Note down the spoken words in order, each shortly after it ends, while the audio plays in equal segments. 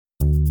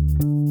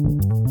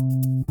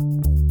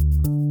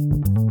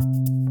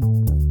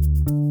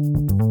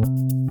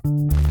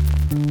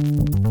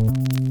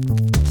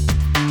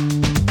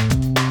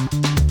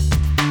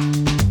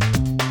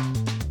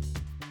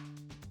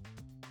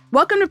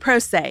Pro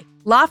Se,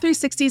 Law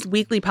 360's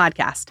weekly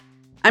podcast.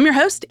 I'm your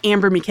host,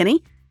 Amber McKinney,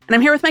 and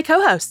I'm here with my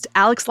co-host,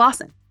 Alex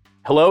Lawson.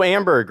 Hello,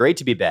 Amber. Great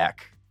to be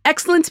back.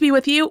 Excellent to be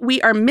with you.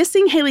 We are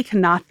missing Haley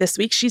Knath this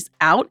week. She's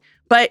out,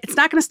 but it's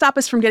not going to stop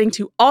us from getting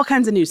to all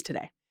kinds of news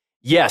today.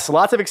 Yes,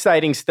 lots of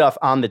exciting stuff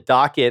on the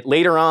docket.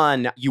 Later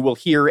on, you will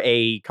hear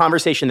a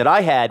conversation that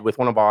I had with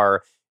one of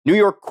our New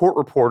York court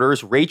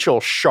reporters, Rachel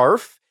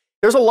Scharf.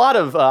 There's a lot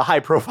of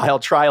high-profile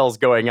trials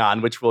going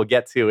on, which we'll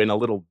get to in a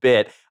little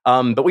bit.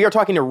 But we are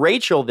talking to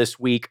Rachel this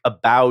week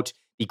about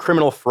the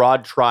criminal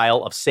fraud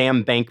trial of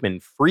Sam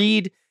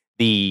Bankman-Fried,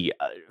 the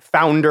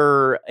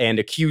founder and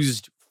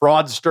accused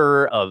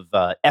fraudster of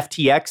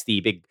FTX,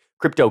 the big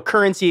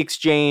cryptocurrency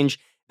exchange.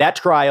 That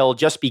trial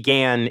just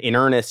began in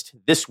earnest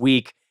this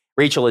week.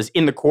 Rachel is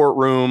in the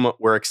courtroom.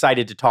 We're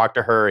excited to talk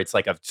to her. It's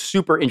like a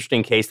super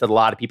interesting case that a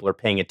lot of people are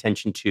paying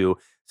attention to.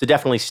 So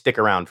definitely stick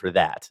around for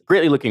that.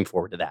 Greatly looking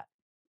forward to that.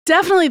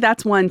 Definitely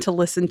that's one to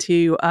listen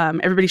to.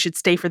 Everybody should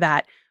stay for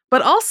that.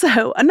 But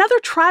also another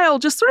trial,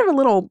 just sort of a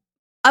little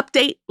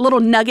update, little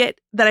nugget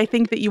that I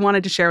think that you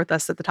wanted to share with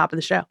us at the top of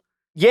the show.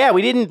 Yeah,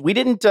 we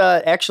didn't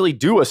actually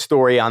do a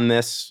story on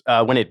this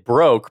when it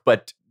broke,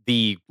 but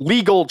the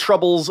legal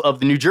troubles of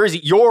the New Jersey,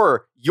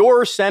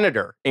 your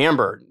senator,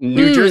 Amber,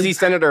 New Jersey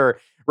Senator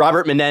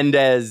Robert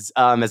Menendez,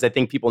 as I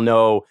think people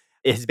know,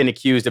 has been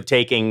accused of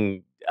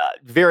taking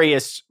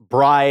various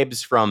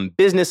bribes from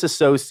business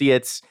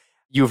associates.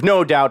 You've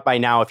no doubt by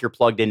now, if you're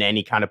plugged into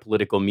any kind of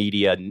political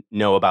media,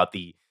 know about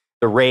the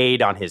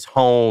raid on his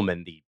home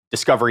and the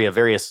discovery of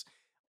various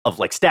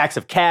stacks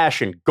of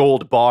cash and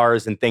gold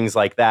bars and things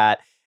like that.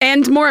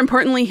 And more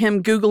importantly,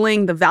 him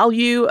Googling the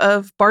value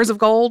of bars of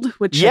gold,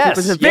 which I think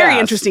was a very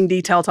interesting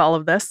detail to all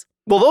of this.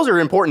 Well, those are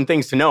important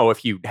things to know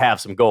if you have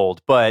some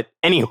gold. But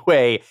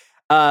anyway,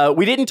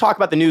 we didn't talk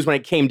about the news when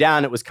it came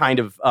down. It was kind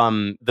of,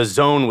 the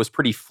zone was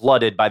pretty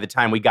flooded by the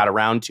time we got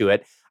around to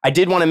it. I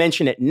did want to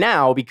mention it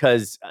now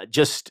because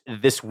just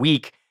this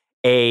week,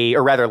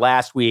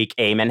 last week,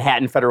 a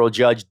Manhattan federal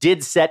judge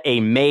did set a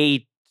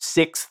May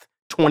 6th,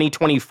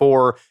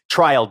 2024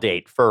 trial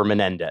date for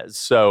Menendez.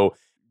 So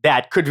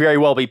that could very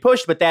well be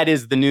pushed, but that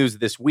is the news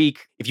this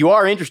week. If you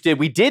are interested,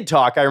 we did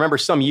talk, I remember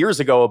some years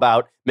ago,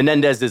 about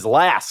Menendez's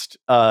last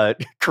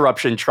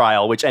corruption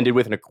trial, which ended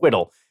with an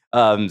acquittal.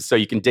 So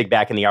you can dig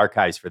back in the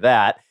archives for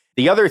that.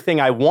 The other thing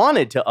I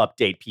wanted to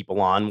update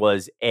people on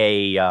was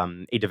a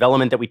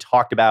development that we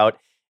talked about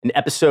in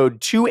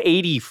episode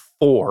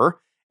 284.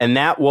 And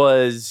that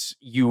was,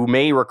 you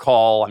may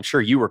recall, I'm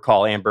sure you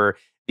recall, Amber,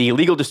 the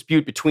legal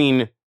dispute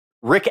between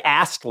Rick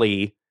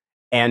Astley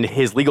and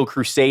his legal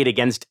crusade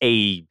against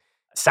a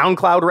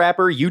SoundCloud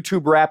rapper,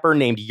 YouTube rapper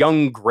named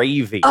Young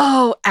Gravy.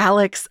 Oh,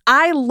 Alex,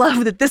 I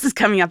love that this is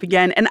coming up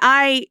again. And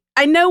I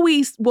know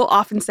we will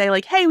often say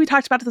hey, we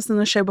talked about this on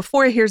the show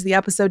before, here's the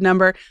episode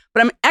number.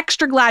 But I'm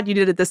extra glad you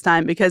did it this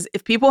time, because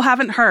if people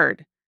haven't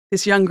heard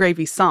this Young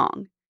Gravy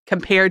song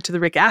compared to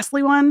the Rick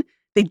Astley one,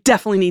 they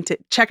definitely need to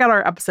check out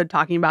our episode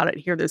talking about it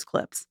and hear those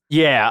clips.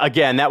 Yeah,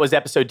 again, that was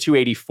episode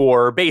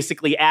 284.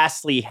 Basically,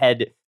 Astley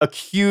had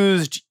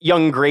accused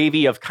Young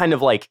Gravy of kind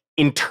of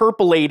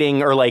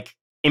interpolating or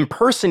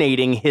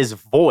impersonating his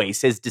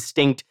voice, his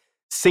distinct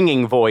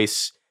singing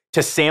voice,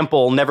 to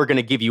sample Never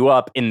Gonna Give You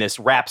Up in this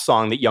rap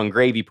song that Young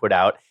Gravy put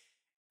out.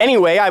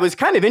 Anyway, I was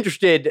kind of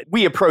interested.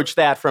 We approached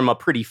that from a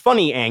pretty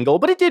funny angle,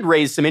 but it did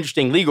raise some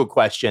interesting legal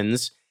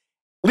questions.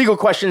 Legal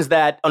questions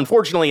that,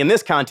 unfortunately, in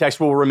this context,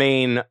 will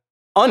remain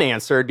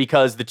unanswered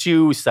because the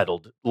two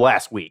settled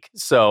last week.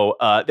 So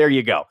there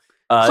you go.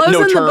 Closing no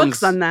terms, the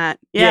books on that.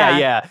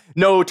 Yeah.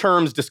 No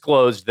terms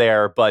disclosed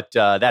there, but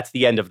that's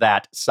the end of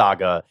that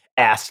saga,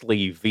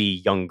 Astley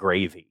v. Young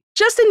Gravy.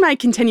 Just in my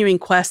continuing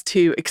quest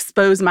to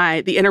expose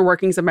the inner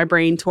workings of my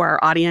brain to our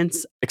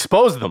audience.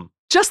 Expose them.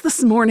 Just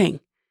this morning,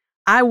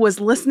 I was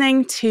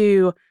listening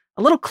to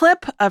a little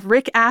clip of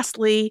Rick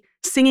Astley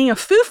singing a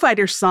Foo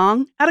Fighters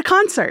song at a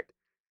concert.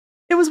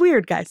 It was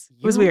weird, guys.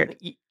 It was weird.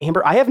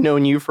 Amber, I have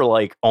known you for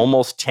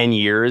almost 10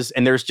 years,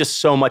 and there's just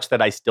so much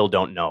that I still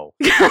don't know.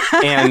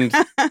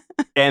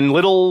 and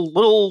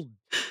little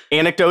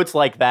anecdotes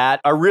like that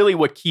are really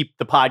what keep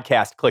the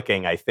podcast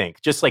clicking, I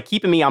think. Just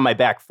keeping me on my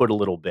back foot a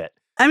little bit.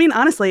 I mean,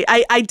 honestly,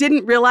 I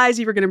didn't realize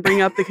you were going to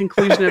bring up the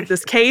conclusion of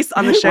this case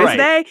on the show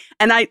today.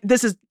 And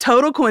this is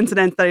total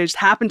coincidence that I just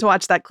happened to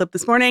watch that clip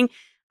this morning.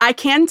 I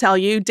can tell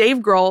you, Dave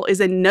Grohl is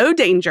in no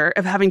danger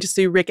of having to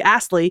sue Rick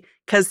Astley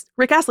because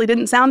Rick Astley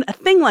didn't sound a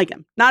thing like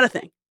him. Not a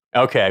thing.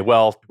 Okay,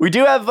 well, we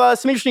do have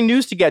some interesting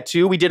news to get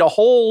to. We did a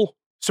whole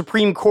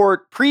Supreme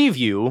Court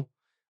preview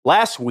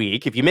last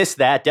week. If you missed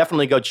that,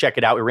 definitely go check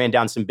it out. We ran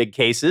down some big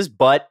cases,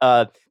 but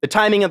the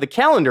timing of the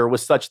calendar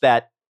was such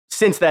that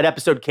since that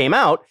episode came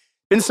out,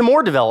 been some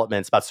more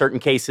developments about certain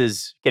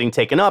cases getting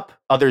taken up,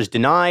 others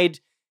denied,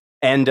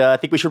 and I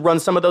think we should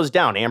run some of those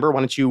down. Amber, why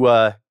don't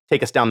you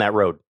take us down that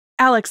road?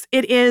 Alex,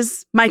 it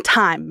is my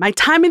time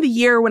of the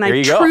year when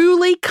I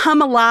truly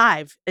come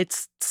alive.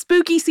 It's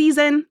spooky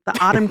season, the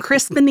autumn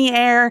crisp in the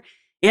air,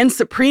 and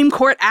Supreme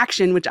Court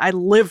action, which I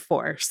live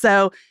for.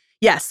 So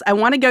yes, I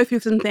want to go through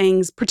some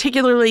things,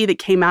 particularly that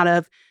came out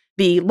of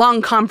the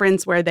long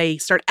conference where they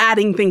start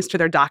adding things to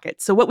their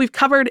docket. So what we've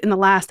covered in the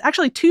last,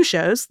 actually 2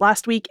 shows,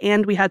 last week,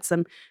 and we had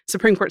some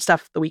Supreme Court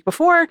stuff the week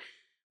before.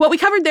 What we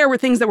covered there were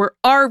things that were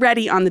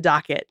already on the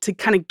docket to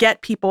kind of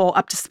get people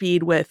up to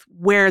speed with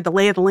where the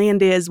lay of the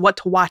land is, what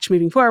to watch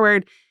moving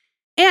forward.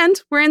 And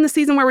we're in the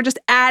season where we're just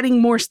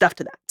adding more stuff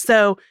to that.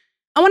 So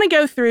I want to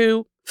go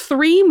through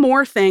 3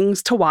 more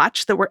things to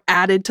watch that were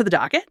added to the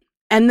docket,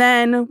 and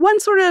then one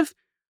sort of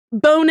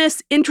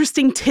bonus,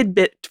 interesting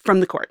tidbit from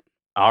the court.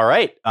 All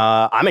right.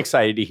 I'm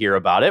excited to hear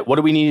about it. What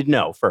do we need to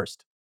know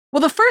first?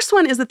 Well, the first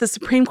one is that the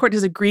Supreme Court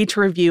has agreed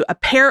to review a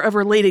pair of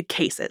related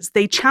cases.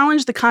 They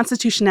challenge the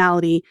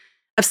constitutionality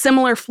of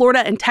similar Florida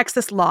and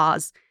Texas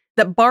laws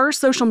that bar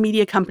social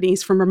media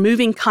companies from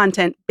removing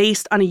content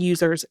based on a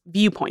user's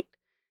viewpoint.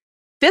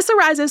 This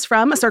arises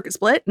from a circuit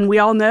split, and we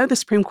all know the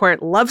Supreme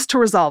Court loves to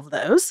resolve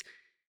those.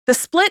 The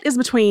split is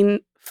between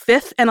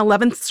 5th and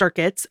 11th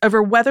circuits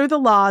over whether the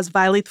laws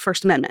violate the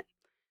First Amendment.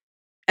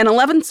 An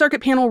 11th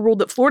Circuit panel ruled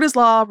that Florida's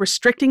law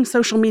restricting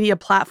social media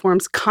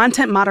platforms'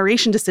 content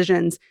moderation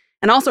decisions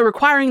and also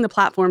requiring the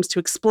platforms to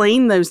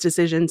explain those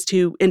decisions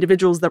to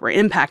individuals that were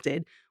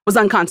impacted was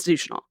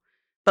unconstitutional.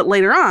 But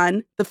later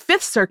on, the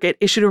 5th Circuit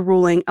issued a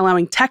ruling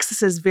allowing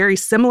Texas's very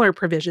similar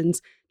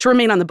provisions to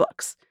remain on the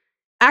books.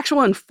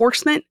 Actual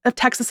enforcement of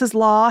Texas's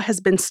law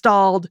has been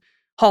stalled,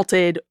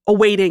 halted,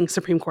 awaiting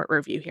Supreme Court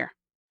review here.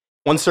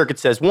 One circuit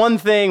says one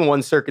thing,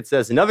 one circuit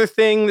says another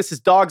thing. This is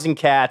dogs and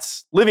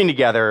cats living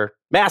together,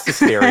 mass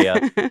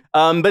hysteria.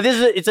 But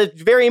it's a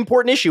very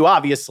important issue,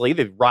 obviously,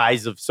 the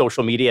rise of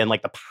social media and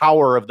like the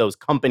power of those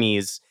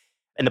companies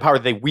and the power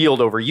that they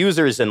wield over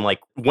users, and like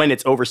when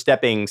it's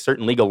overstepping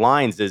certain legal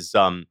lines is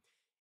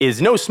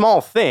no small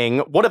thing.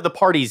 What have the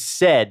parties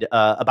said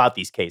about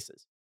these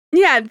cases?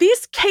 Yeah,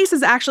 these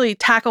cases actually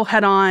tackle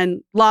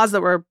head-on laws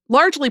that were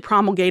largely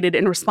promulgated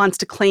in response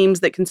to claims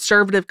that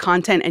conservative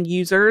content and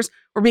users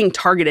were being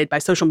targeted by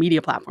social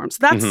media platforms.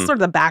 So that's sort of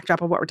the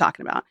backdrop of what we're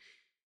talking about.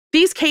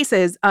 These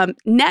cases,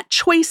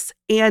 NetChoice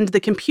and the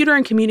Computer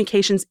and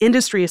Communications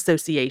Industry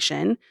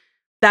Association,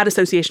 that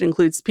association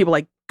includes people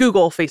like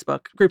Google,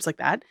 Facebook, groups like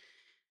that,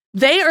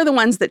 they are the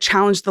ones that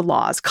challenged the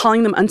laws,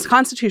 calling them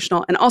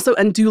unconstitutional and also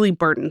unduly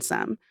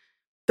burdensome.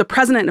 The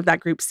president of that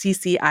group,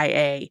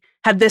 CCIA,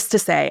 had this to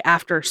say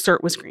after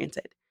cert was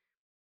granted.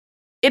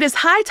 It is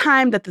high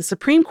time that the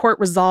Supreme Court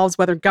resolves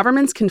whether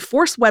governments can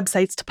force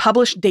websites to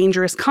publish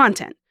dangerous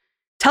content.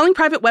 Telling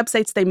private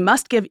websites they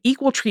must give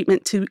equal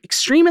treatment to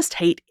extremist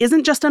hate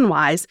isn't just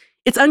unwise,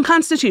 it's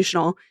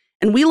unconstitutional,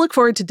 and we look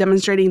forward to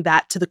demonstrating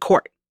that to the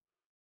court.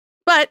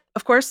 But,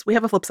 of course, we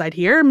have a flip side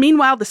here.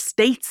 Meanwhile, the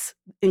states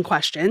in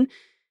question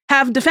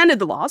have defended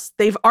the laws.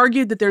 They've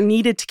argued that they're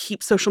needed to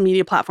keep social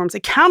media platforms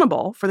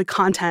accountable for the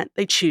content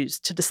they choose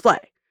to display.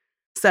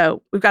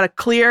 So we've got a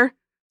clear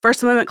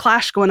First Amendment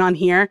clash going on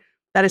here.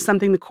 That is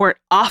something the court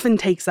often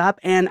takes up,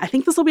 and I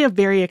think this will be a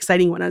very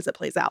exciting one as it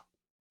plays out.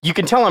 You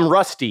can tell I'm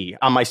rusty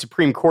on my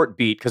Supreme Court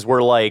beat because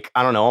we're like,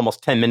 I don't know,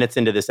 almost 10 minutes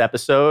into this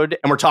episode,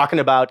 and we're talking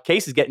about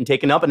cases getting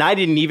taken up, and I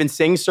didn't even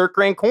sing Cert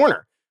Grant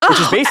Corner. Which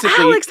is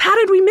basically, Alex, how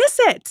did we miss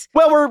it?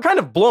 Well, we're kind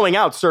of blowing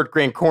out Cert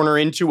Grant Corner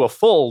into a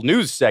full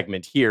news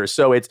segment here.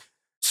 So it's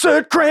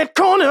Cert Grant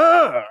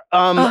Corner.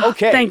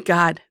 Okay. Thank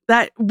God.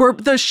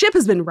 The ship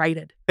has been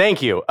righted.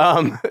 Thank you.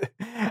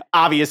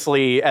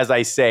 Obviously, as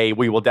I say,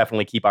 we will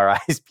definitely keep our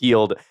eyes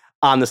peeled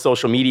on the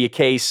social media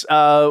case.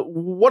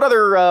 What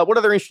other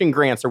interesting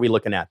grants are we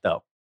looking at,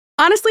 though?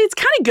 Honestly, it's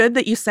kind of good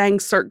that you sang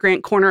Cert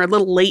Grant Corner a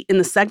little late in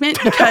the segment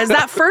because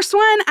that first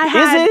one I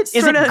had. Is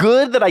it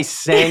good that I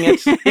sang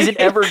it? Is it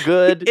ever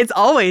good? It's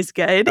always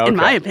good, in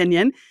my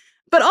opinion.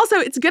 But also,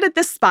 it's good at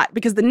this spot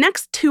because the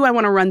next 2 I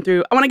want to run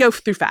through, I want to go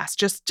through fast.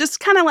 Just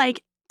kind of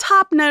like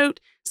top note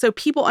so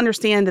people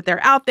understand that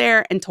they're out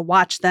there and to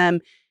watch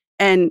them,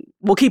 and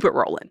we'll keep it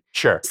rolling.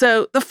 Sure.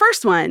 So the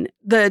first one,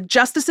 the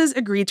justices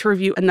agreed to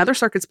review another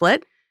circuit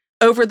split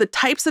over the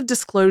types of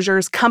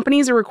disclosures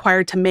companies are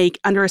required to make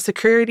under a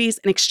Securities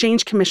and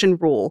Exchange Commission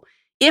rule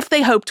if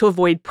they hope to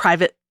avoid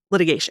private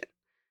litigation.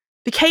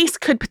 The case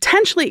could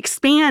potentially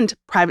expand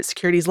private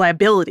securities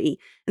liability,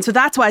 and so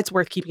that's why it's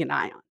worth keeping an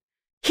eye on.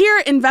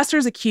 Here,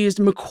 investors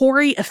accused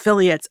Macquarie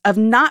affiliates of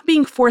not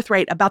being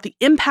forthright about the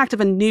impact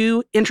of a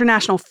new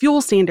international fuel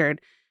standard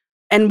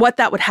and what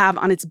that would have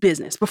on its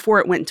business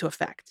before it went into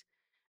effect.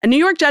 A New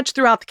York judge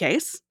threw out the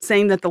case,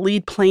 saying that the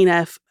lead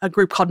plaintiff, a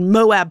group called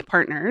Moab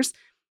Partners,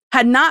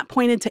 had not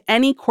pointed to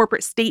any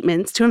corporate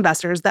statements to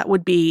investors that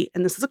would be,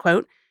 and this is a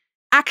quote,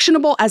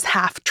 actionable as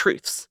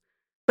half-truths.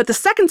 But the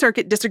Second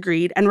Circuit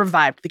disagreed and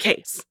revived the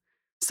case.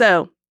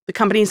 So the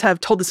companies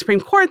have told the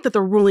Supreme Court that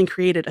the ruling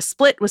created a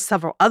split with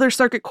several other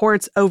circuit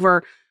courts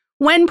over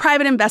when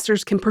private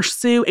investors can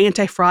pursue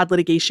anti-fraud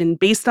litigation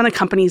based on a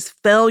company's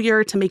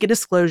failure to make a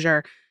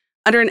disclosure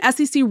under an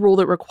SEC rule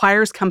that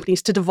requires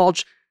companies to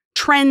divulge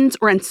trends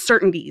or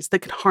uncertainties that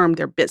could harm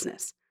their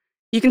business.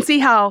 You can see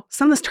how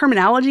some of this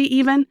terminology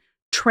even,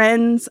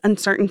 trends,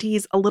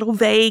 uncertainties, a little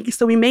vague.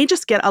 So we may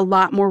just get a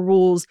lot more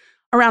rules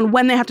around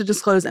when they have to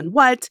disclose and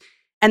what,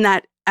 and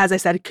that, as I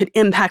said, could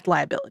impact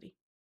liability.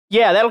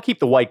 Yeah, that'll keep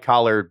the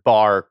white-collar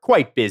bar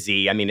quite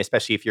busy. I mean,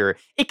 especially if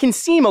it can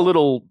seem a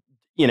little,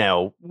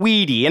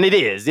 weedy, and it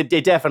is. It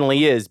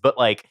definitely is. But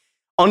like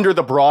under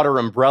the broader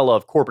umbrella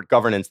of corporate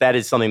governance, that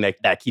is something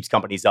that keeps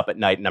companies up at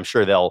night. And I'm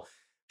sure they'll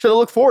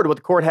look forward to what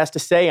the court has to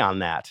say on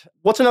that.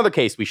 What's another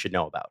case we should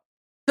know about?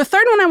 The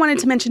third one I wanted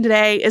to mention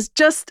today is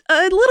just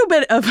a little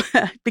bit of,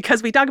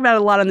 because we talk about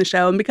it a lot on the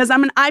show, and because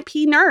I'm an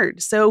IP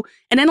nerd, so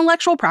an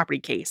intellectual property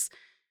case.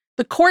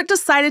 The court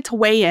decided to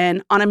weigh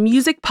in on a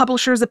music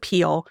publisher's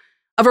appeal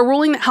of a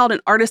ruling that held an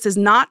artist is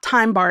not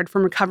time-barred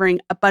from recovering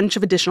a bunch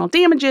of additional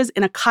damages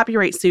in a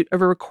copyright suit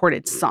over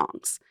recorded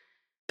songs.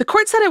 The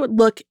court said it would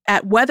look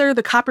at whether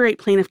the copyright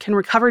plaintiff can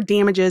recover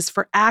damages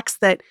for acts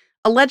that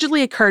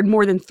allegedly occurred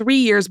more than 3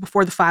 years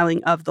before the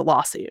filing of the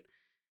lawsuit.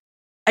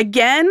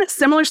 Again,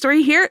 similar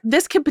story here.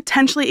 This could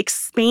potentially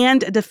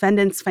expand a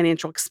defendant's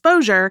financial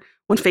exposure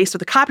when faced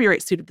with a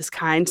copyright suit of this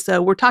kind.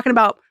 So we're talking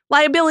about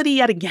liability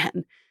yet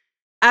again.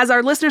 As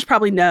our listeners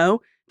probably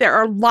know, there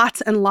are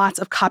lots and lots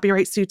of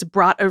copyright suits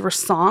brought over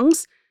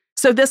songs.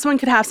 So this one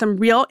could have some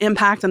real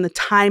impact on the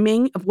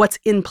timing of what's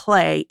in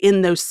play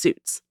in those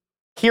suits.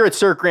 Here at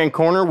Cert Grant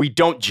Corner, we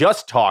don't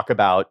just talk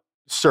about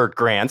cert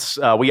grants.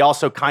 We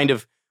also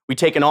we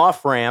take an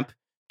off-ramp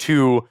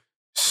to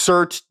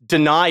cert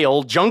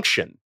denial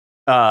junction.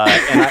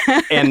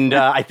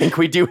 I think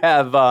we do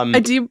have. I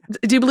do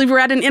believe we're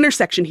at an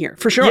intersection here,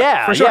 for sure.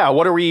 Yeah, for sure. Yeah.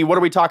 What are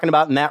we talking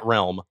about in that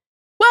realm?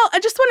 Well,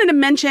 I just wanted to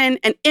mention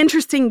an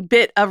interesting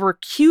bit of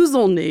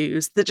recusal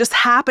news that just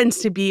happens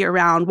to be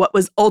around what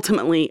was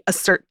ultimately a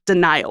cert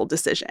denial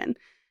decision.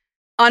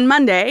 On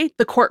Monday,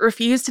 the court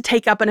refused to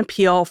take up an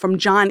appeal from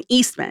John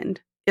Eastman.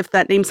 If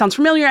that name sounds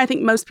familiar, I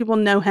think most people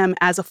know him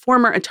as a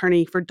former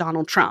attorney for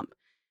Donald Trump.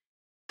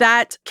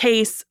 That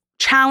case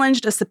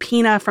challenged a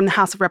subpoena from the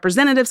House of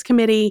Representatives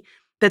committee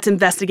that's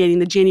investigating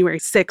the January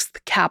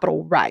 6th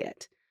Capitol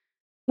riot.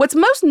 What's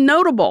most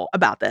notable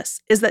about this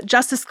is that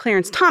Justice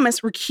Clarence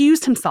Thomas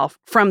recused himself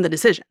from the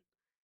decision.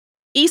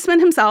 Eastman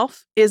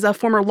himself is a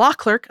former law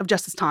clerk of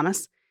Justice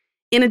Thomas.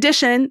 In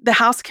addition, the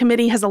House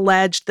committee has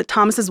alleged that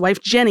Thomas's wife,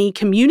 Jenny,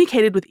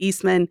 communicated with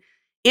Eastman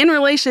in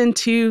relation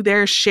to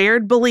their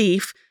shared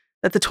belief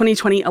that the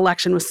 2020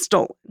 election was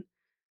stolen.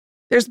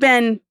 There's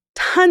been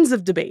tons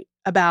of debate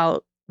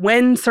about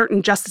when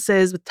certain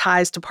justices with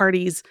ties to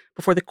parties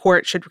before the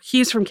court should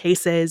recuse from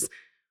cases,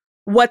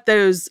 what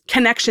those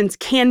connections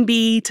can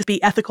be to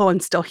be ethical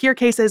and still hear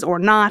cases or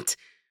not.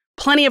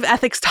 Plenty of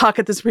ethics talk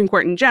at the Supreme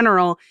Court in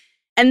general.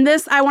 And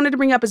this I wanted to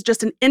bring up as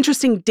just an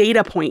interesting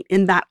data point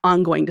in that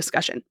ongoing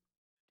discussion.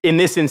 In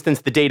this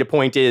instance, the data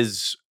point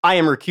is I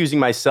am recusing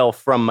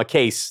myself from a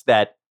case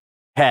that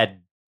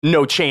had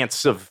no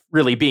chance of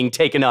really being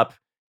taken up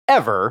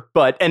ever.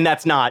 And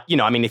that's not,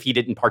 if he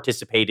didn't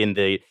participate in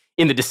the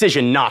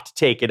decision not to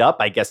take it up,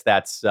 I guess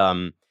that's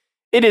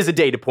it is a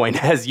data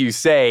point, as you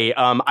say.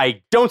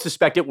 I don't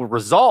suspect it will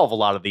resolve a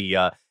lot of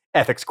the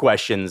ethics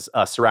questions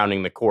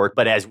surrounding the court.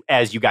 But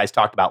as you guys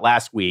talked about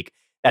last week,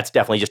 that's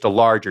definitely just a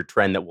larger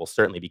trend that we'll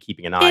certainly be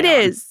keeping an eye on. It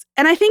is.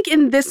 And I think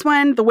in this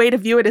one, the way to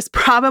view it is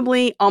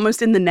probably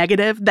almost in the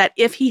negative, that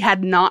if he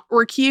had not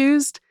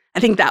recused, I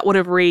think that would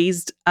have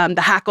raised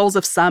the hackles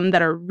of some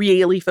that are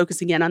really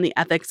focusing in on the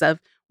ethics of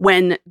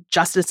when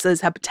justices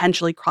have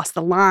potentially crossed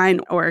the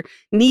line or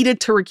needed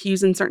to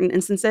recuse in certain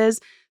instances.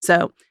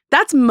 So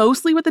that's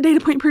mostly what the data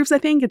point proves, I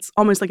think. It's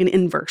almost like an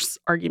inverse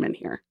argument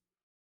here.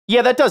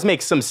 Yeah, that does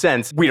make some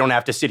sense. We don't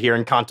have to sit here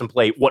and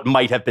contemplate what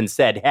might have been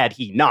said had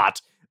he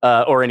not,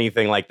 or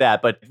anything like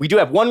that. But we do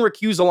have one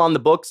recusal on the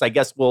books. I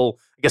guess we'll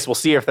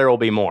see if there will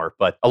be more,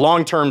 but a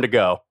long term to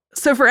go.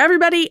 So for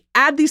everybody,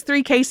 add these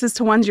 3 cases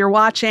to ones you're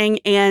watching.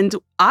 And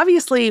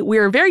obviously,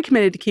 we're very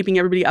committed to keeping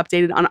everybody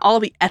updated on all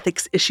the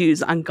ethics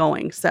issues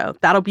ongoing. So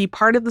that'll be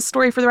part of the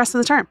story for the rest of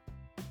the term.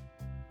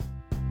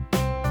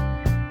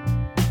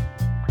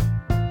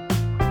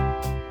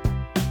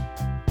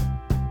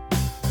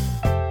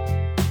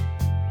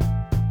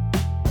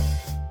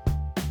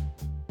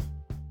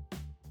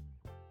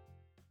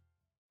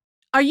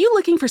 Are you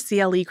looking for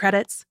CLE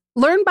credits?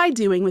 Learn by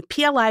doing with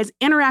PLI's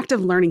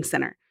Interactive Learning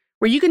Center,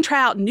 where you can try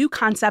out new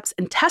concepts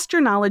and test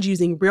your knowledge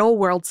using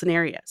real-world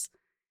scenarios.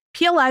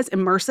 PLI's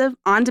immersive,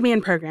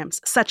 on-demand programs,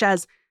 such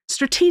as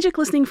Strategic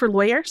Listening for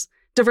Lawyers,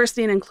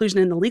 Diversity and Inclusion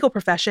in the Legal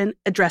Profession,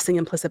 Addressing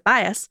Implicit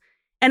Bias,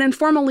 and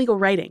Informal Legal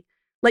Writing,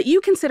 let you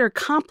consider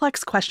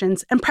complex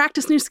questions and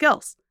practice new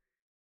skills.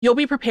 You'll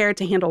be prepared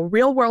to handle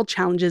real-world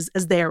challenges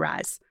as they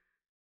arise.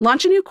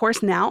 Launch a new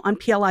course now on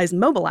PLI's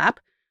mobile app,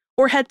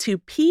 or head to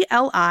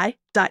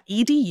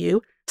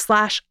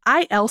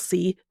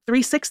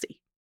pli.edu/ILC360.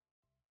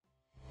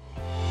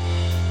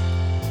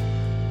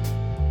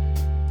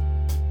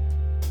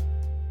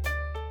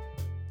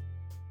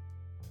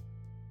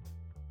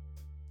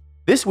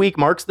 This week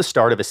marks the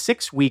start of a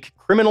 6-week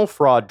criminal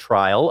fraud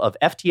trial of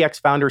FTX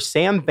founder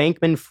Sam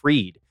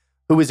Bankman-Fried,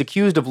 who was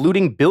accused of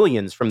looting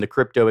billions from the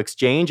crypto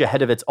exchange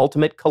ahead of its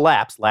ultimate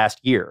collapse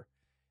last year.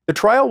 The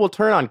trial will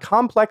turn on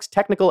complex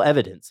technical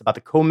evidence about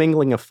the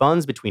commingling of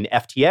funds between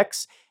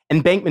FTX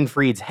and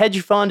Bankman-Fried's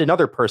hedge fund and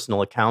other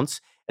personal accounts,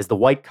 as the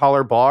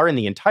white-collar bar and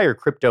the entire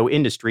crypto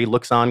industry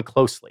looks on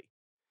closely.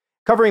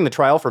 Covering the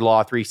trial for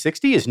Law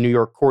 360 is New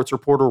York Courts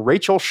reporter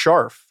Rachel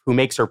Scharf, who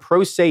makes her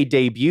pro se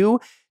debut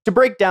to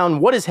break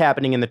down what is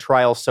happening in the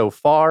trial so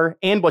far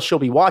and what she'll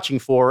be watching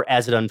for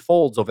as it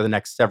unfolds over the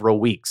next several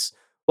weeks.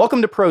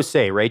 Welcome to Pro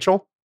Se,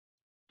 Rachel.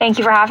 Thank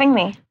you for having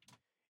me.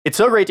 It's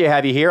so great to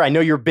have you here. I know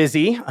you're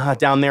busy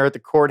down there at the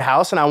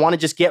courthouse, and I want to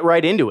just get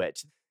right into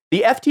it.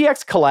 The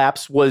FTX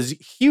collapse was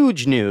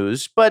huge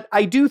news, but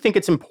I do think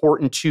it's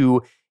important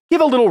to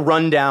give a little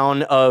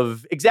rundown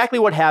of exactly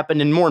what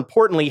happened and, more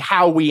importantly,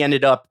 how we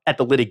ended up at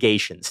the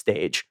litigation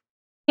stage.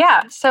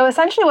 Yeah, so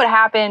essentially what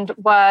happened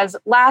was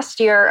last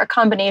year, a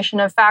combination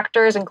of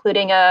factors,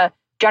 including a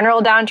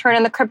general downturn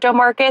in the crypto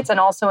markets and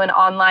also an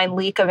online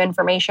leak of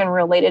information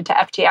related to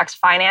FTX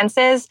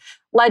finances,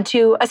 led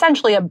to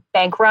essentially a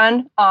bank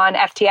run on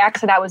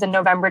FTX, and that was in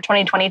November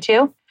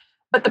 2022.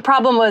 But the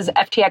problem was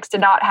FTX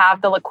did not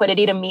have the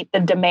liquidity to meet the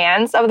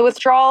demands of the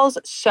withdrawals,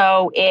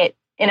 so it,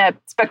 in a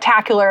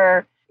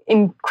spectacular,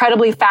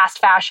 incredibly fast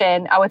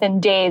fashion, within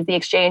days, the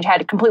exchange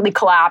had completely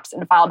collapsed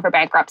and filed for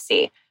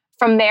bankruptcy.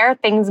 From there,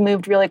 things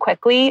moved really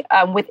quickly.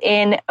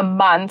 Within a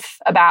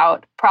month,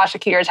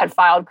 prosecutors had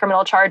filed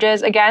criminal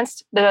charges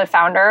against the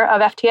founder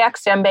of FTX,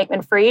 Sam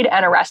Bankman-Fried,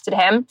 and arrested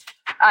him.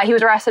 He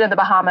was arrested in the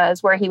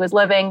Bahamas, where he was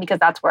living, because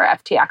that's where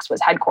FTX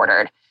was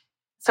headquartered.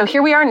 So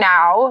here we are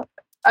now,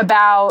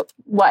 about,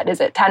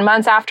 10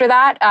 months after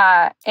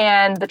that?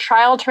 And the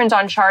trial turns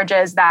on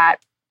charges that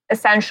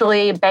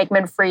essentially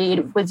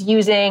Bankman-Fried was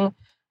using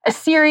a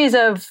series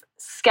of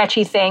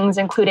sketchy things,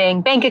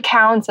 including bank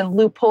accounts and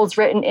loopholes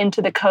written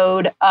into the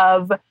code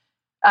of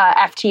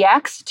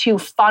FTX to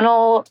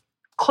funnel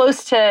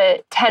close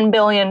to $10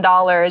 billion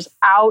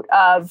out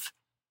of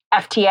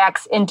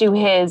FTX into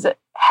his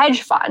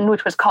hedge fund,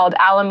 which was called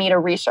Alameda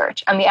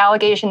Research. And the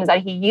allegation is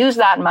that he used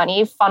that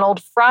money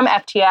funneled from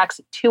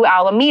FTX to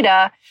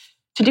Alameda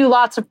to do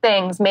lots of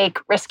things, make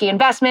risky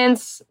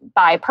investments,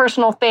 buy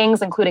personal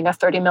things, including a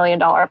 $30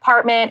 million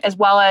apartment, as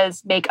well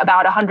as make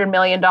about $100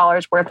 million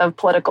worth of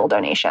political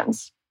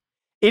donations.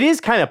 It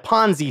is kind of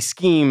Ponzi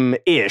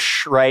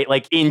scheme-ish, right?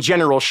 Like in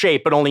general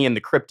shape, but only in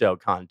the crypto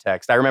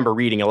context. I remember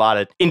reading a lot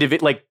of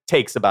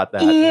takes about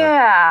that.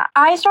 Yeah,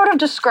 I sort of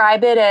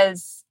describe it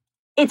as,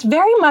 it's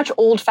very much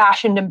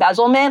old-fashioned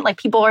embezzlement. Like,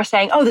 people are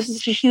saying, oh, this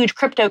is a huge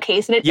crypto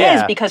case. And it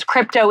is, because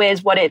crypto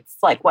is what it's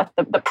like, what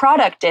the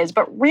product is.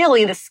 But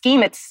really, the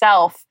scheme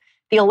itself,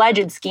 the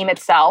alleged scheme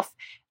itself,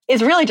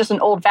 is really just an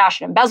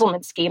old-fashioned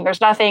embezzlement scheme.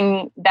 There's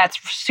nothing that's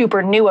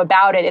super new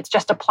about it. It's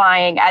just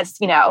applying, as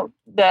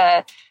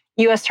the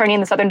U.S. Attorney in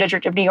the Southern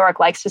District of New York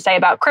likes to say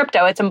about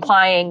crypto, it's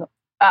applying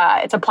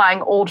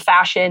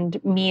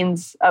old-fashioned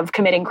means of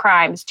committing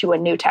crimes to a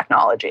new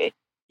technology.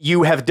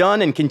 You have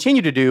done and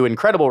continue to do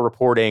incredible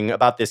reporting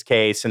about this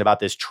case and about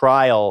this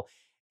trial.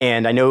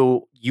 And I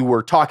know you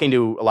were talking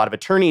to a lot of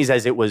attorneys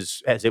as it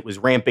was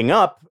ramping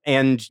up,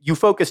 and you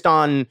focused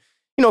on,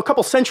 a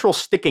couple central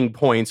sticking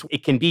points.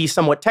 It can be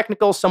somewhat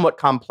technical, somewhat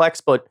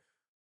complex, but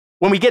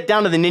when we get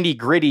down to the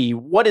nitty-gritty,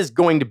 what is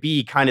going to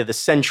be kind of the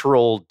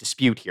central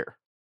dispute here?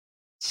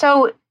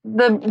 So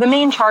the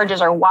main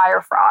charges are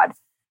wire fraud.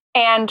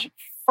 And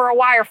for a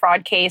wire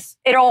fraud case,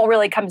 it all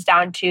really comes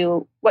down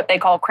to what they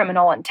call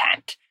criminal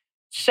intent.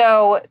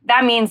 So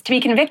that means to be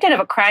convicted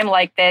of a crime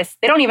like this,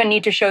 they don't even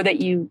need to show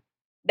that you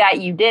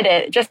did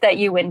it, just that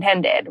you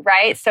intended,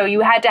 right? So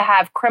you had to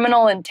have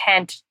criminal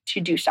intent to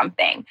do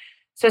something.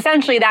 So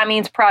essentially that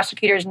means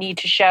prosecutors need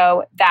to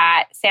show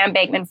that Sam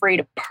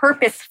Bankman-Fried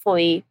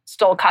purposefully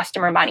stole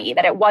customer money,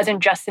 that it wasn't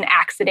just an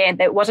accident,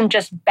 that it wasn't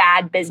just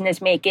bad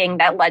business making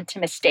that led to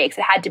mistakes.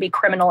 It had to be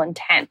criminal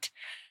intent.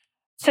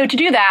 So to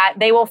do that,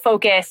 they will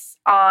focus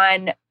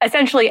on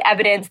essentially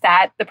evidence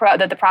that the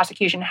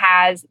prosecution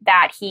has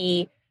that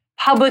he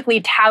publicly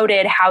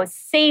touted how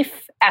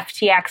safe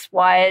FTX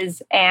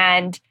was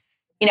and,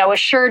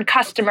 assured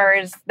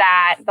customers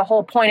that the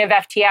whole point of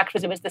FTX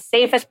was it was the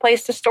safest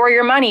place to store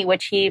your money,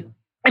 which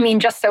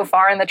just so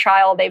far in the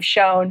trial, they've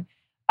shown,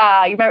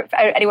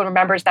 anyone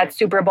remembers that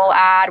Super Bowl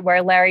ad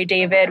where Larry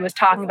David was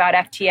talking about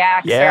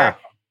FTX? Yeah. Or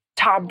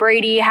Tom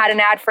Brady had an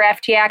ad for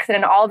FTX, and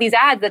in all these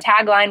ads, the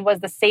tagline was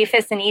the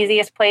safest and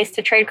easiest place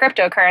to trade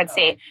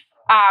cryptocurrency.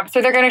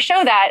 So they're going to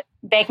show that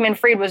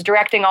Bankman-Fried was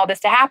directing all this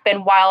to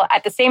happen, while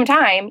at the same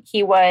time,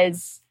 he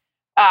was,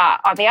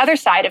 on the other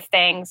side of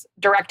things,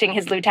 directing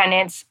his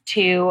lieutenants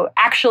to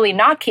actually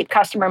not keep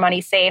customer money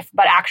safe,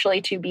 but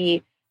actually to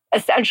be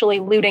essentially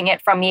looting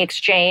it from the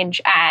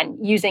exchange and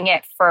using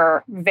it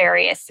for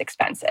various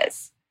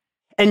expenses.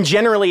 And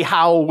generally,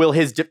 how will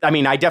I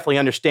definitely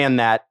understand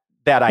that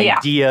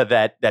idea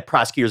that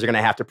prosecutors are going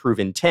to have to prove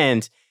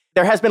intent.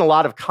 There has been a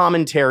lot of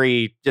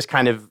commentary, just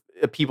kind of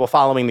people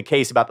following the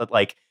case about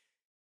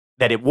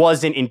that it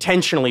wasn't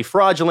intentionally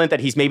fraudulent, that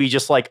he's maybe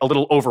just a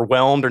little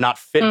overwhelmed or not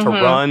fit to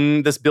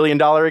run this $1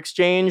 billion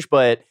exchange.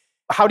 But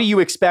how do you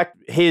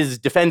expect his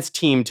defense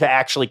team to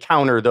actually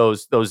counter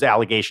those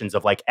allegations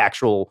of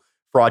actual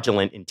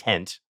fraudulent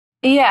intent?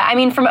 Yeah, I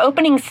mean, from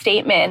opening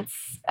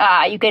statements,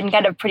 you can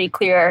get a pretty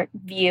clear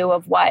view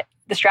of what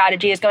the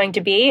strategy is going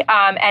to be.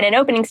 And in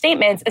opening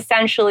statements,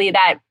 essentially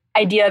that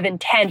idea of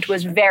intent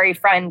was very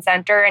front and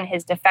center in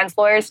his defense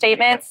lawyer's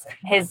statements.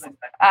 His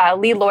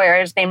lead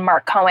lawyer is named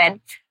Mark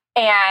Cohen.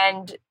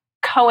 And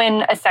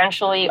Cohen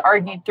essentially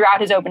argued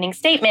throughout his opening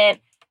statement,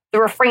 the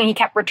refrain he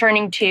kept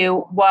returning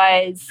to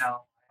was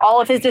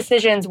all of his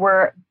decisions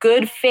were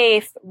good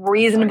faith,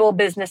 reasonable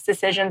business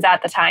decisions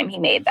at the time he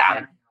made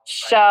them.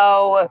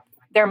 So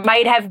there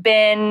might have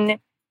been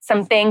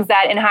some things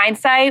that in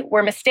hindsight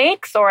were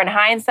mistakes or in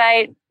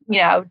hindsight,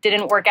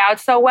 didn't work out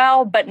so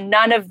well, but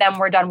none of them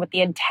were done with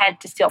the intent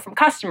to steal from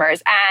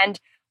customers. And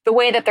the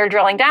way that they're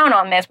drilling down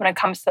on this when it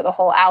comes to the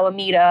whole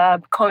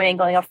Alameda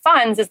commingling of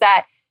funds is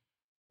that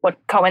what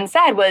Cohen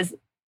said was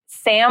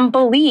Sam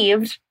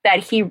believed that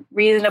he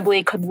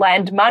reasonably could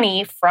lend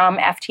money from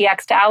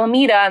FTX to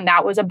Alameda, and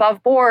that was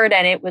above board,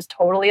 and it was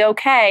totally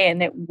okay,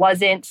 and it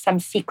wasn't some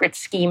secret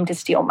scheme to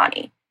steal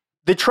money.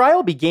 The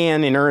trial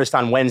began in earnest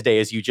on Wednesday,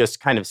 as you just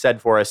kind of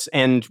said for us.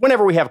 And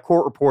whenever we have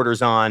court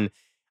reporters on,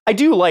 I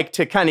do like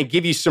to kind of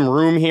give you some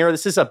room here.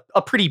 This is a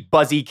pretty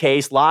buzzy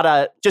case,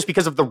 just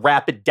because of the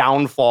rapid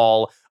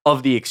downfall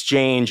of the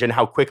exchange and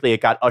how quickly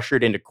it got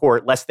ushered into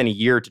court. Less than a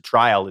year to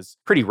trial is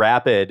pretty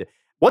rapid.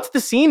 What's the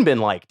scene been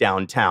like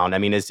downtown? I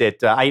mean, is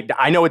it?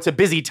 I know it's a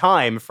busy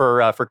time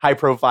for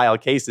high-profile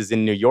cases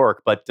in New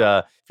York, but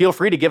feel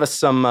free to give us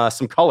some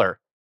color.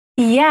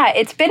 Yeah,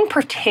 it's been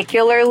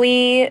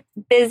particularly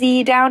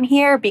busy down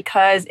here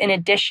because in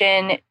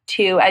addition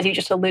to, as you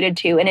just alluded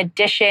to, in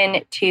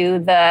addition to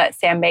the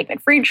Sam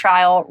Bankman-Fried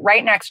trial,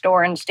 right next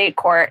door in state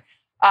court,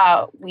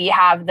 we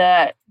have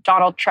the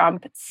Donald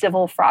Trump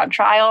civil fraud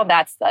trial.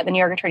 That's the New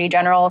York Attorney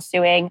General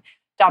suing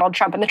Donald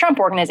Trump and the Trump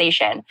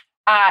Organization.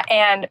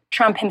 And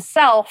Trump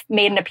himself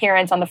made an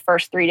appearance on the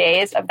first 3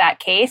 days of that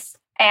case.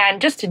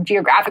 And just to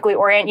geographically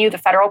orient you, the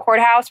federal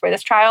courthouse where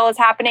this trial is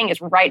happening is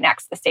right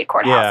next to the state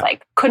courthouse. Yeah.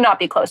 Could not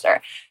be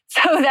closer.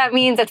 So that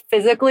means that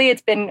physically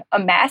it's been a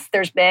mess.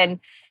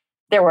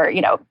 There were,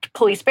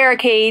 police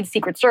barricades,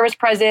 Secret Service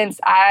presence.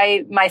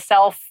 I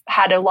myself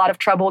had a lot of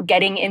trouble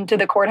getting into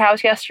the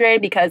courthouse yesterday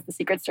because the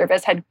Secret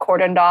Service had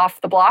cordoned off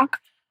the block.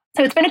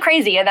 So it's been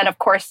crazy. And then, of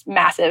course,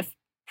 massive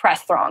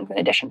press throngs in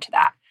addition to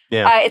that.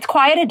 Yeah. It's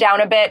quieted down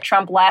a bit.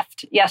 Trump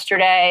left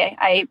yesterday,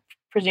 I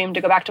presume,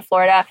 to go back to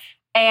Florida.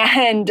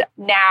 And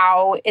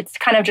now it's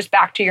kind of just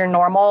back to your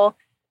normal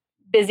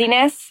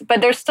busyness. But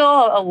there's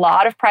still a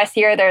lot of press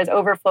here. There's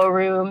overflow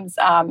rooms.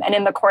 And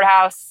in the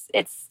courthouse,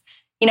 it's,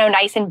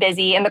 nice and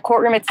busy. In the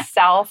courtroom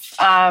itself,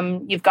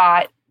 you've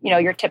got,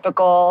 your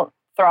typical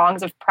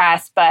throngs of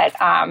press, but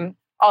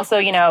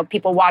also,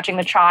 people watching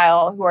the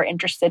trial who are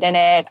interested in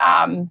it.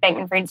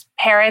 Bankman-Fried's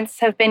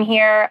parents have been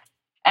here.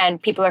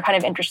 And people are kind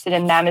of interested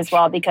in them as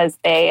well because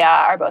they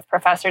are both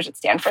professors at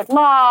Stanford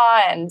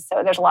Law. And so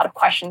there's a lot of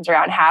questions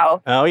around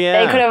how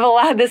they could have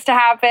allowed this to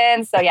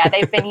happen. So yeah,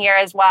 they've been here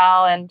as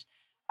well. And,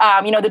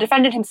 the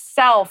defendant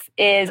himself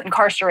is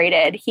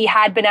incarcerated. He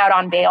had been out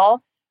on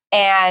bail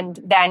and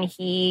then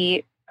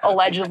he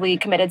allegedly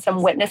committed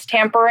some witness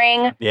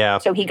tampering. Yeah.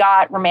 So he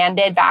got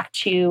remanded back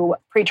to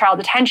pretrial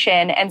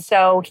detention. And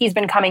so he's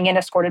been coming in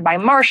escorted by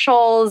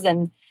marshals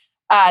and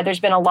there's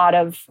been a lot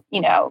of,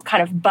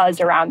 kind of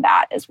buzz around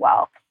that as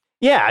well.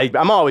 Yeah,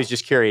 I'm always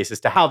just curious as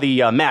to how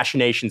the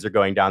machinations are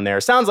going down there.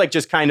 Sounds like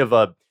just kind of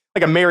a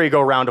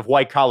merry-go-round of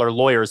white-collar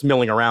lawyers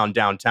milling around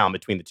downtown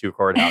between the two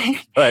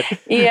courthouses. But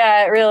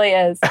yeah, it really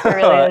is. It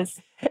really is.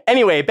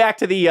 Anyway, back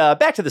to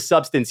the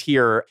substance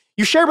here.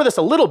 You shared with us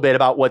a little bit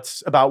about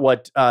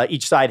what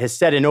each side has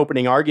said in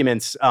opening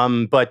arguments.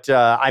 But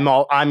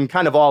I'm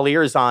kind of all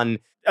ears on.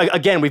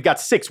 Again, we've got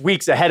 6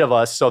 weeks ahead of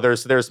us, so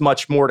there's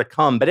much more to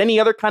come. But any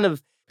other kind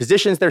of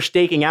positions they're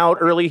staking out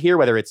early here,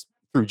 whether it's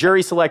through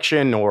jury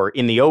selection or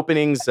in the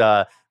openings,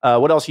 what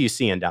else are you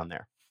seeing down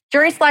there?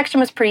 Jury selection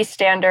was pretty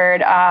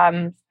standard.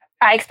 I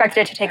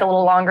expected it to take a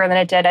little longer than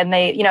it did, and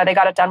they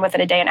got it done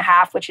within a day and a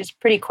half, which is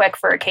pretty quick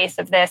for a case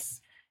of this,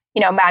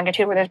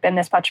 magnitude where there's been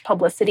this much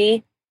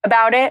publicity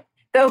about it.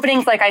 The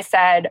openings, like I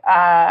said,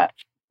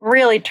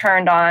 really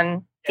turned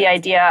on the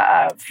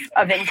idea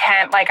of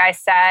intent, like I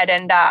said,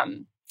 and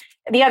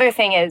the other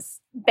thing is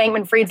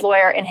Bankman-Fried's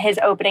lawyer in his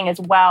opening as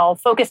well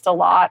focused a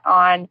lot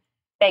on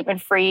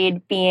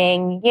Bankman-Fried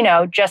being,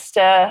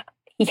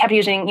 he kept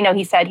using,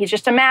 he said he's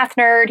just a math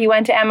nerd. He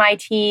went to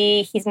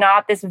MIT. He's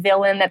not this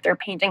villain that they're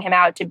painting him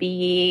out to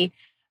be.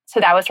 So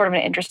that was sort of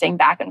an interesting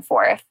back and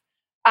forth.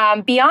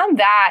 Beyond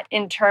that,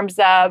 in terms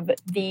of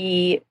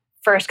the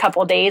first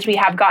couple of days, we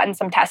have gotten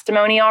some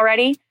testimony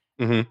already.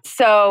 Mm-hmm.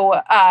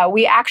 So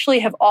we actually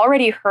have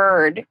already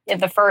heard in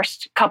the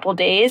first couple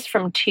days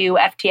from 2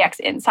 FTX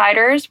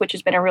insiders, which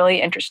has been a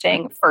really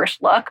interesting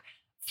first look.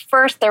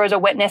 First, there was a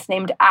witness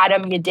named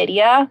Adam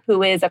Yedidia,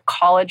 who is a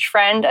college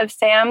friend of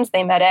Sam's.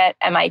 They met at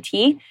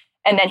MIT,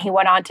 and then he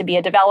went on to be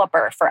a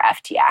developer for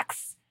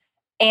FTX.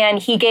 And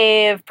he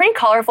gave pretty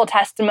colorful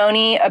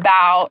testimony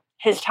about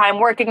his time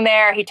working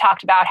there. He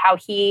talked about how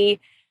Sam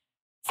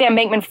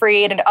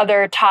Bankman-Fried and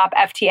other top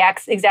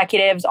FTX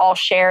executives all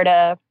shared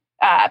a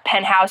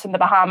penthouse in the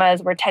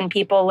Bahamas where 10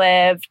 people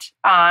lived.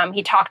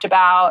 He talked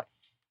about,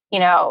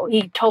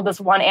 he told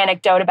this one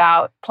anecdote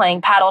about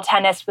playing paddle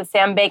tennis with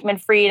Sam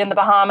Bankman-Fried in the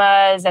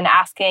Bahamas and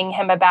asking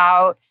him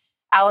about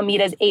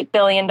Alameda's $8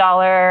 billion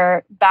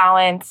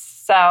balance.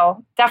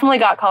 So definitely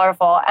got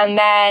colorful. And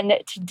then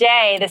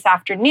today, this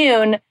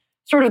afternoon,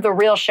 sort of the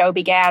real show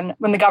began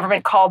when the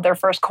government called their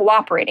first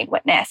cooperating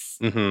witness.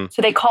 Mm-hmm.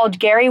 So they called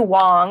Gary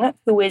Wang,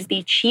 who is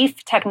the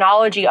chief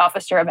technology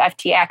officer of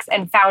FTX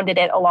and founded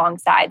it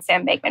alongside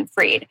Sam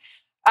Bankman-Fried.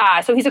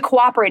 So he's a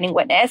cooperating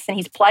witness and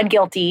he's pled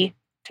guilty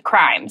to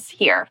crimes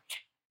here.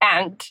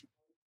 And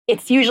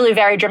it's usually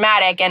very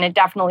dramatic, and it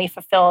definitely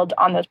fulfilled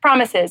on those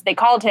promises. They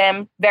called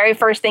him, very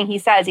first thing he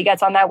says, he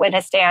gets on that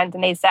witness stand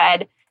and they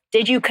said,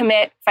 "Did you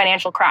commit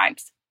financial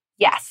crimes?"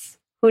 "Yes."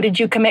 "Who did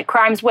you commit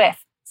crimes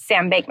with?"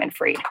 "Sam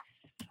Bankman-Fried."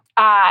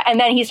 And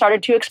then he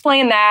started to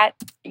explain that,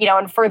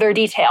 in further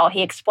detail.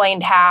 He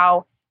explained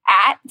how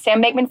at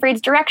Sam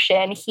Bankman-Fried's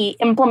direction, he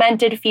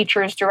implemented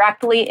features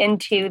directly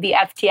into the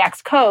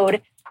FTX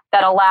code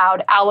that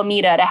allowed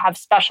Alameda to have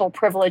special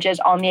privileges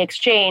on the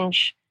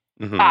exchange,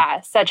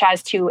 such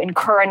as to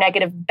incur a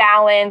negative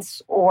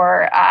balance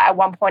or at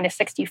one point a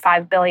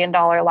 $65 billion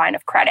line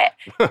of credit.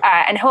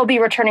 And he'll be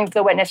returning to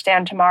the witness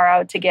stand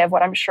tomorrow to give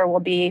what I'm sure will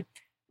be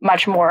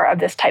much more of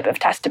this type of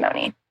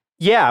testimony.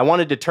 Yeah, I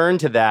wanted to turn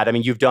to that. I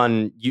mean, you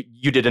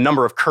did a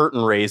number of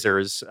curtain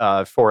raisers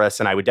for us,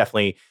 and I would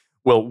definitely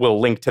will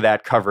link to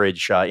that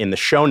coverage in the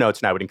show notes,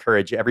 and I would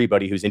encourage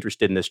everybody who's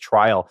interested in this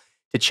trial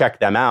to check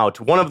them out.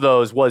 One of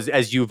those was,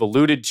 as you've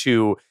alluded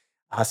to,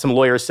 some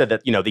lawyers said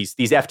that these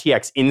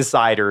FTX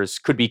insiders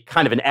could be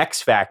kind of an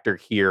X factor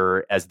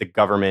here as the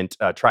government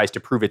tries to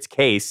prove its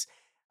case.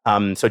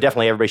 So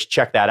definitely everybody should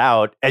check that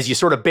out as you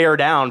sort of bear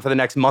down for the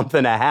next month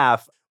and a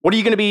half. What are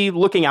you going to be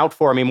looking out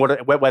for? I mean,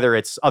 whether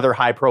it's other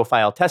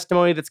high-profile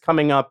testimony that's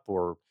coming up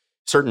or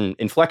certain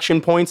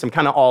inflection points, I'm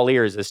kind of all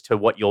ears as to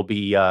what you'll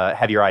be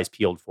have your eyes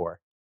peeled for.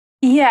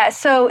 Yeah,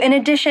 so in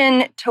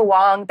addition to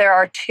Wang, there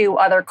are 2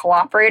 other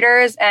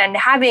cooperators, and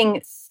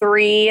having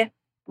 3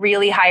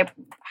 really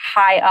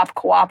high up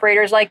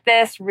cooperators like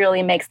this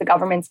really makes the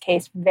government's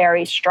case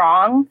very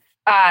strong.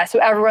 So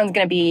everyone's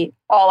going to be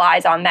all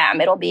eyes on them.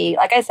 It'll be,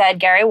 like I said,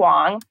 Gary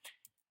Wang,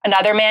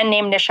 another man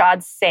named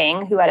Nishad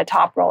Singh, who had a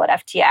top role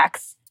at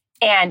FTX,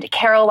 and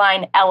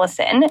Caroline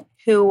Ellison,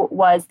 who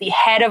was the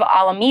head of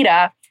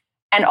Alameda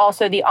and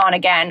also the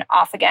on-again,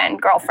 off-again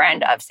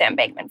girlfriend of Sam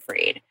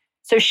Bankman-Fried.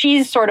 So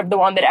she's sort of the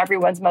one that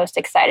everyone's most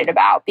excited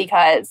about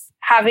because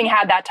having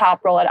had that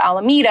top role at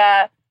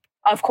Alameda,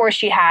 of course,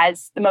 she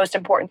has the most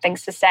important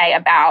things to say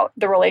about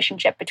the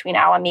relationship between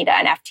Alameda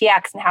and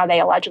FTX and how they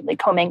allegedly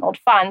commingled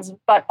funds.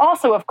 But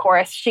also, of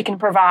course, she can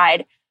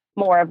provide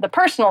more of the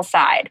personal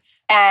side.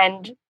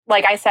 And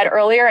like I said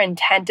earlier,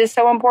 intent is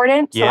so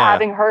important. So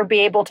having her be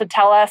able to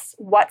tell us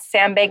what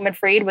Sam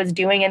Bankman-Fried was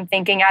doing and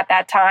thinking at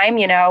that time,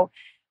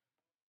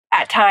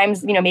 at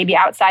times, maybe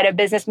outside of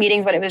business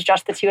meetings when it was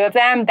just the 2 of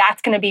them,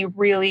 that's going to be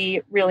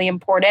really, really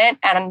important.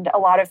 And a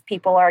lot of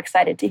people are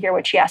excited to hear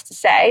what she has to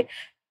say.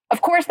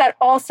 Of course, that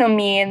also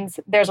means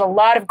there's a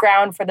lot of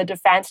ground for the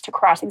defense to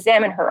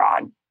cross-examine her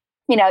on.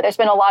 There's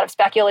been a lot of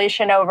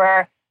speculation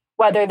over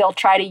whether they'll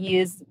try to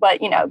use what,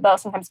 they'll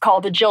sometimes call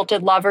the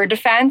jilted lover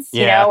defense.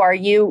 Yeah. Are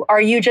you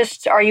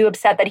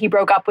upset that he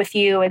broke up with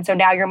you? And so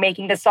now you're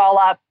making this all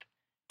up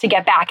to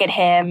get back at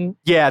him.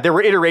 Yeah, there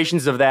were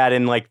iterations of that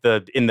in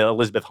the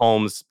Elizabeth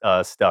Holmes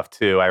stuff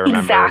too, I remember.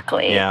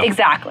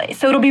 Exactly.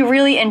 So it'll be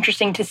really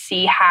interesting to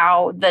see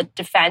how the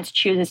defense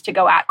chooses to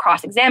go at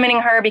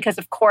cross-examining her because,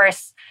 of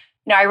course,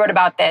 I wrote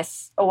about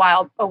this a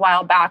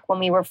while back when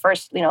we were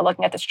first,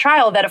 looking at this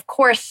trial, that of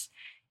course,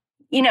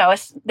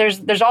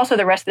 there's also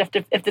the risk that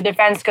if the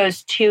defense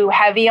goes too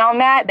heavy on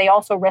that, they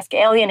also risk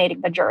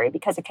alienating the jury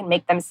because it can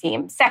make them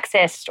seem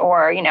sexist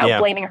or,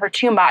 blaming her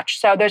too much.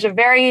 So there's a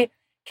very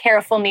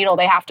careful needle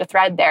they have to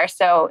thread there.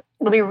 So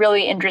it'll be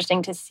really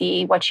interesting to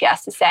see what she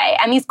has to say.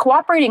 And these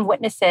cooperating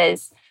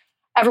witnesses,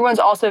 everyone's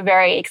also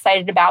very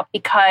excited about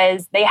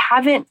because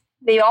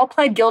they all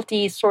pled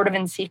guilty sort of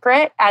in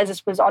secret as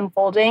this was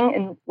unfolding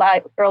in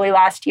early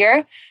last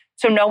year.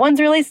 So no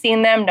one's really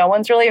seen them. No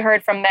one's really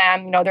heard from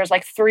them. There's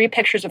 3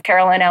 pictures of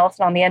Caroline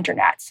Ellison on the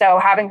internet. So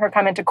having her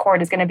come into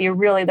court is going to be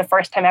really the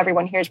first time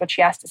everyone hears what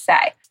she has to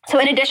say. So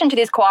in addition to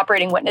these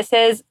cooperating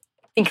witnesses,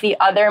 I think the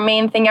other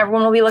main thing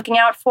everyone will be looking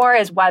out for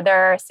is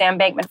whether Sam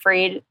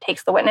Bankman-Fried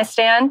takes the witness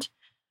stand.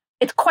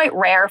 It's quite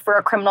rare for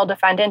a criminal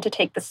defendant to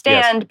take the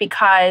stand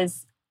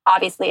because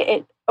obviously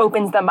it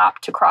opens them up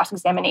to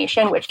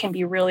cross-examination, which can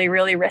be really,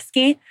 really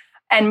risky.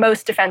 And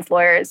most defense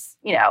lawyers,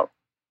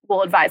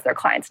 will advise their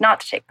clients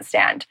not to take the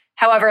stand.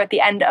 However, at the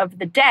end of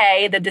the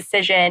day, the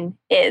decision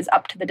is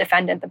up to the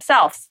defendant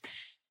themselves.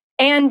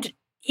 And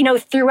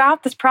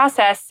throughout this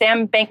process,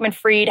 Sam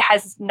Bankman-Fried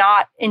has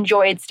not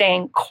enjoyed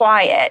staying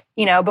quiet.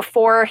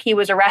 Before he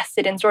was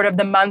arrested in sort of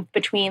the month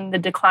between the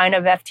decline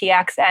of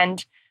FTX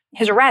and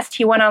his arrest,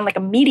 he went on a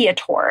media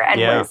tour and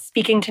was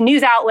speaking to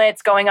news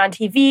outlets, going on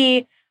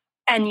TV.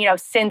 And,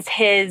 since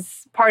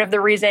part of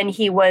the reason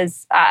he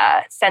was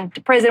sent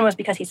to prison was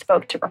because he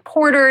spoke to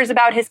reporters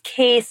about his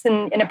case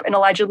in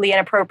allegedly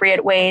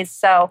inappropriate ways.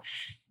 So,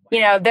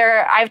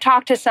 I've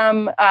talked to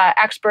some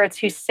experts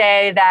who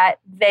say that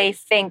they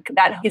think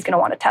that he's going to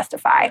want to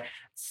testify.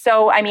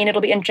 So, it'll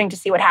be interesting to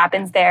see what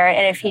happens there.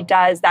 And if he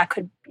does, that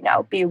could,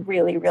 be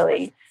really,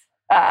 really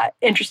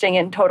interesting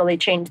and totally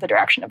change the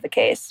direction of the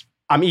case.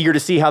 I'm eager to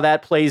see how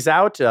that plays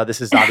out.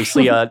 This is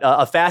obviously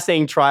a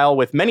fascinating trial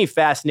with many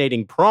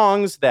fascinating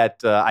prongs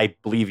that I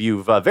believe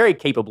you've very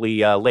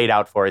capably laid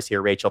out for us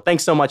here, Rachel.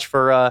 Thanks so much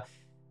for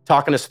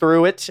talking us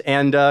through it,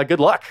 and good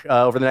luck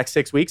over the next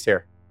 6 weeks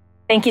here.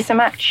 Thank you so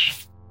much.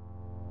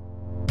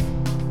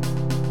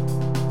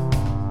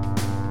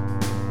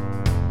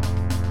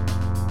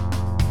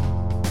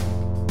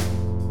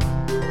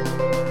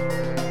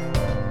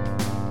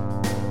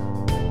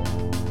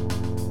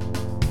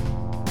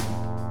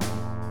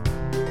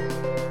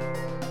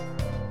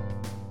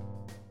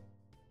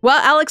 Well,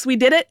 Alex, we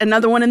did it.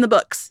 Another one in the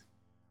books.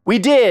 We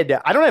did.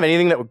 I don't have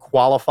anything that would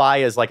qualify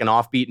as like an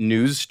offbeat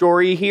news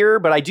story here,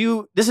 but I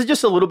do. This is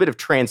just a little bit of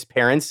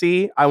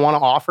transparency I want to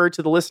offer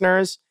to the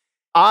listeners.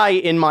 I,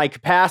 in my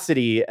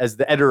capacity as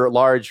the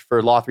editor-at-large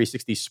for Law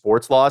 360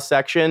 Sports Law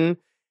section,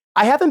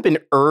 I haven't been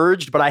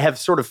urged, but I have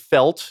sort of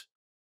felt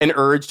an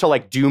urge to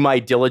like do my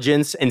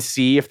diligence and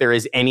see if there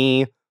is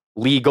any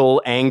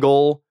legal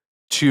angle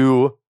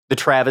to the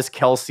Travis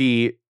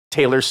Kelce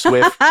Taylor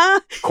Swift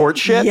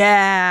courtship.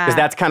 Yeah. Because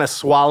that's kind of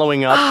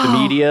swallowing up the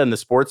media and the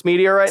sports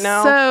media right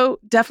now. So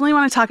definitely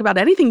want to talk about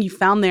anything you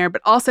found there,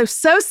 but also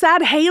so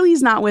sad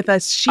Haley's not with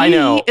us. She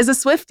is a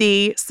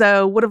Swiftie,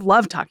 so would have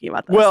loved talking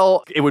about this.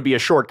 Well, it would be a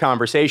short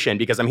conversation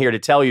because I'm here to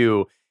tell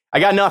you I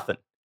got nothing.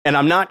 And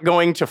I'm not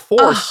going to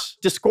force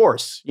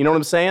discourse. You know what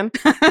I'm saying?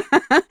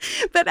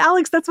 But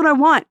Alex, that's what I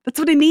want. That's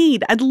what I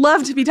need. I'd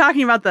love to be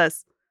talking about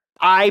this.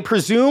 I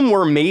presume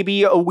we're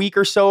maybe a week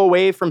or so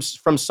away from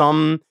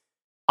some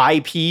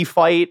IP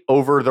fight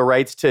over the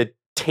rights to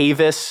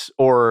Tavis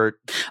or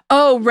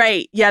oh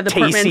right, yeah, the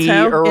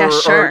portmanteau, yeah,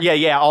 sure,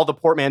 all the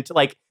portmanteau.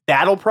 Like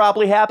that'll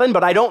probably happen,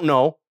 but I don't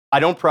know. I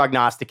don't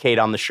prognosticate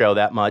on the show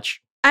that much.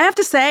 I have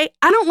to say,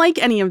 I don't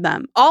like any of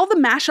them. All the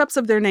mashups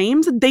of their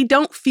names, they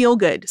don't feel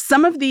good.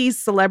 Some of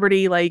these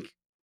celebrity like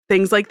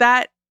things like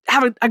that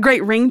have a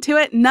great ring to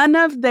it. None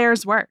of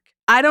theirs work.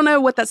 I don't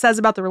know what that says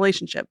about the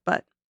relationship,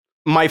 but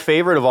my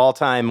favorite of all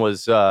time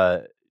was.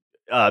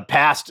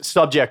 Past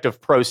subject of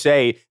Pro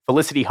Se,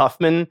 Felicity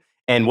Huffman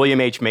and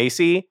William H.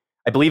 Macy.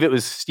 I believe it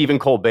was Stephen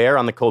Colbert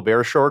on the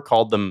Colbert Show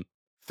called them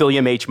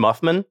Philliam H.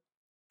 Muffman.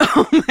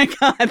 Oh my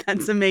God,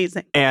 that's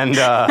amazing. And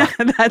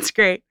that's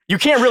great. You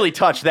can't really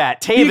touch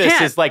that.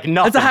 Tavis is like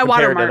nothing that's a high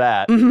compared to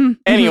that. Mm-hmm.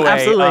 Anyway,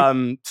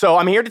 absolutely. So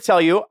I'm here to tell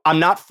you, I'm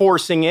not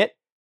forcing it.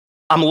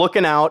 I'm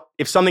looking out.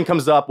 If something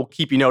comes up, we'll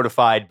keep you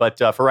notified. But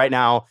for right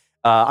now,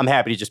 I'm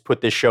happy to just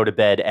put this show to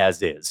bed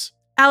as is.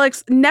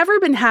 Alex, never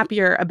been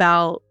happier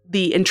about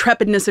the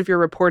intrepidness of your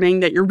reporting,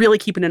 that you're really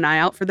keeping an eye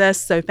out for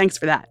this. So thanks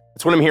for that.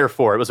 That's what I'm here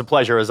for. It was a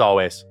pleasure as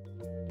always.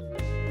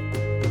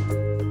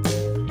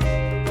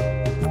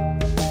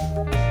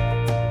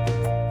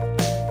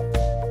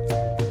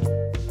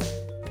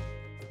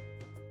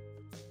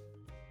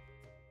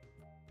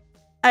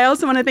 I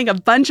also want to thank a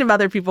bunch of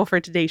other people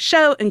for today's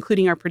show,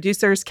 including our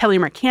producers, Kelly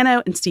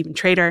Marcano and Stephen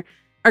Trader,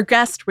 our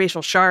guest,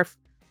 Rachel Scharf,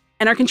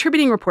 and our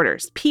contributing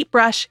reporters, Pete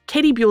Brush,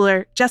 Katie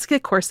Bueller, Jessica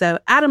Corso,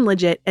 Adam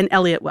Lidgett, and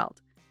Elliot Weld.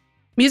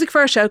 Music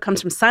for our show comes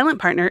from Silent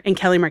Partner and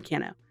Kelly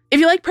Marcano. If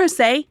you like Pro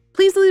Se,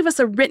 please leave us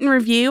a written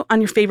review on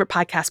your favorite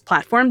podcast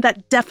platform.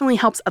 That definitely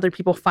helps other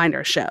people find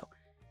our show.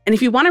 And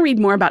if you want to read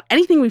more about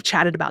anything we've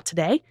chatted about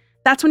today,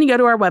 that's when you go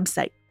to our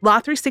website,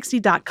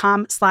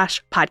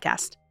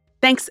 law360.com/podcast.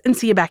 Thanks, and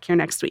see you back here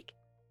next week.